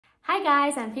Hi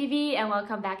guys, I'm Phoebe and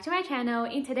welcome back to my channel.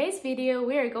 In today's video,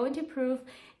 we are going to prove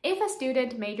if a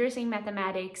student majors in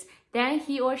mathematics, then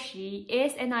he or she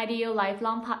is an ideal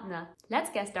lifelong partner. Let's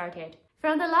get started.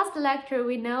 From the last lecture,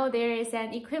 we know there is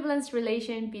an equivalence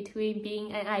relation between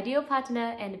being an ideal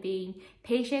partner and being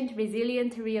patient,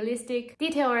 resilient, realistic,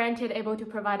 detail-oriented, able to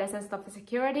provide a sense of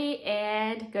security,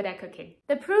 and good at cooking.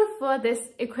 The proof for this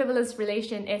equivalence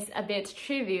relation is a bit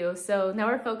trivial, so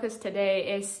our focus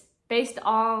today is based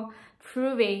on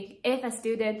proving if a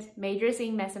student majors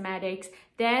in mathematics,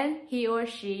 then he or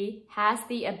she has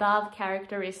the above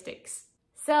characteristics.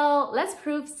 So let's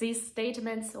prove these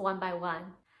statements one by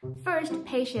one. First,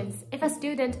 patience. If a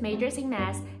student majors in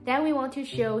math, then we want to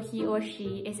show he or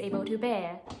she is able to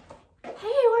bear. Hey,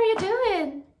 what are you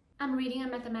doing? I'm reading a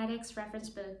mathematics reference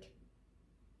book.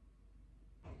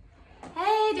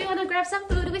 Hey, do you want to grab some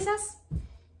food with us?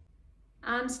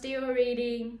 I'm still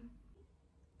reading.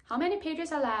 How many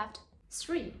pages are left?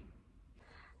 3.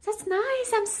 That's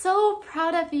nice. I'm so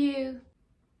proud of you.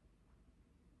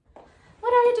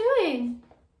 What are you doing?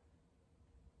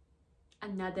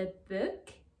 Another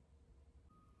book?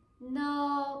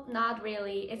 No, not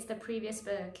really. It's the previous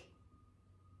book.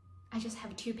 I just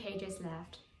have 2 pages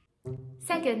left.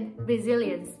 Second,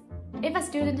 resilience. If a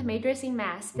student majors in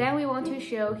math, then we want to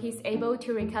show he's able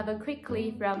to recover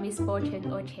quickly from misfortune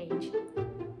or change.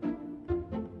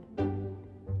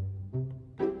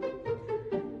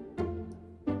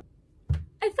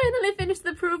 I finally finished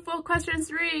the proof for question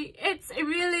 3. It's a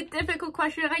really difficult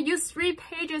question. I used 3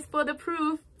 pages for the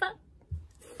proof, but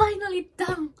finally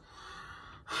done.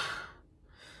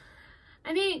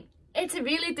 I mean, it's a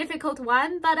really difficult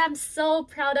one, but I'm so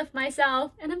proud of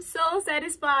myself and I'm so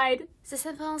satisfied. The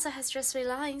simple answer has just 3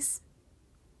 lines.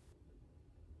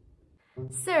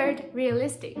 Third,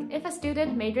 realistic. If a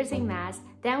student majors in math,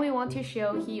 then we want to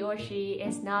show he or she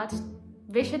is not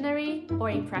visionary or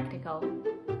impractical.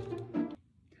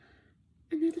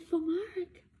 Another full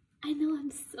mark. I know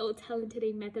I'm so talented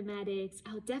in mathematics.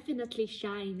 I'll definitely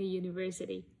shine in the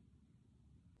university.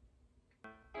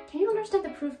 Can you understand the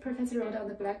proof Professor wrote on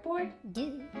the blackboard?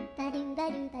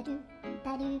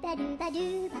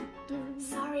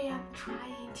 Sorry, I'm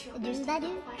trying to understand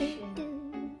the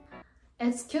question.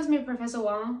 Excuse me, Professor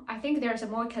Wang. I think there's a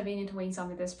more convenient way in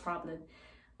solving this problem.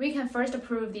 We can first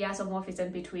prove the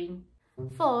isomorphism between.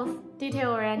 Fourth,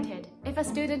 detail-oriented. If a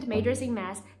student majors in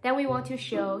math, then we want to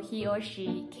show he or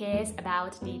she cares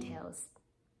about details.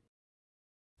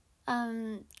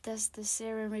 Does the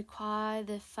theorem require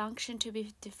the function to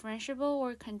be differentiable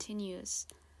or continuous?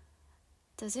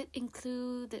 Does it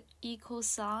include the equal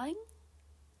sign?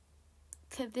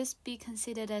 Could this be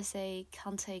considered as a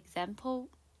counterexample?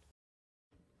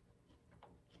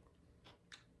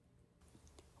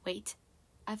 Wait,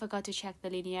 I forgot to check the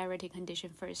linearity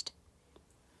condition first.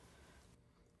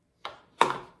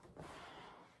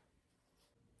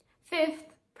 Fifth,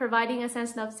 providing a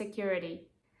sense of security.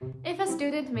 If a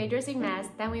student majors in math,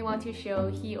 then we want to show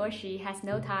he or she has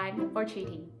no time for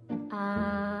cheating.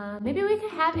 Maybe we can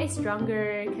have a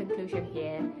stronger conclusion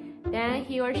here. Then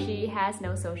he or she has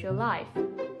no social life. Do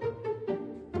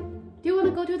you want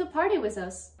to go to the party with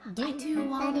us? I do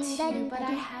want to, but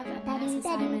I have a math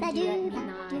assignment due at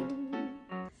midnight.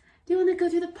 Do you want to go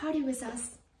to the party with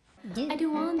us? I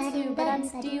do want to, but I'm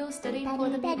still studying for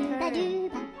the midterm.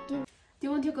 Do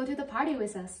you want to go to the party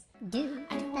with us? I do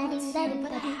want to,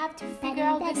 but I have to figure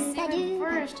out this theorem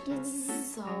first.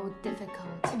 It's so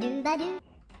difficult.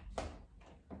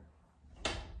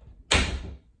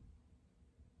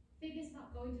 Phoebe's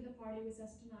not going to the party with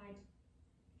us tonight.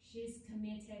 She's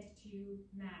committed to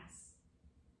math.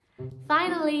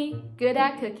 Finally, good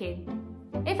at cooking.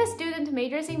 If a student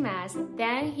majors in math,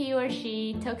 then he or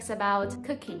she talks about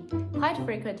cooking quite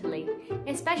frequently,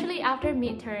 especially after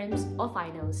midterms or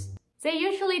finals. They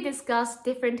usually discuss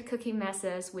different cooking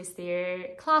methods with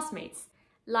their classmates,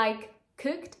 like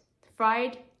cooked,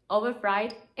 fried,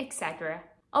 over-fried, etc.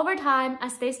 Over time,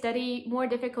 as they study more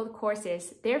difficult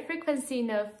courses, their frequency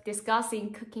of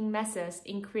discussing cooking methods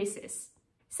increases.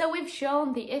 So we've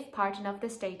shown the if part of the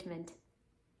statement.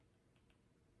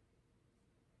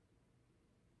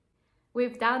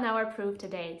 We've done our proof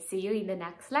today. See you in the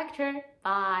next lecture.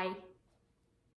 Bye!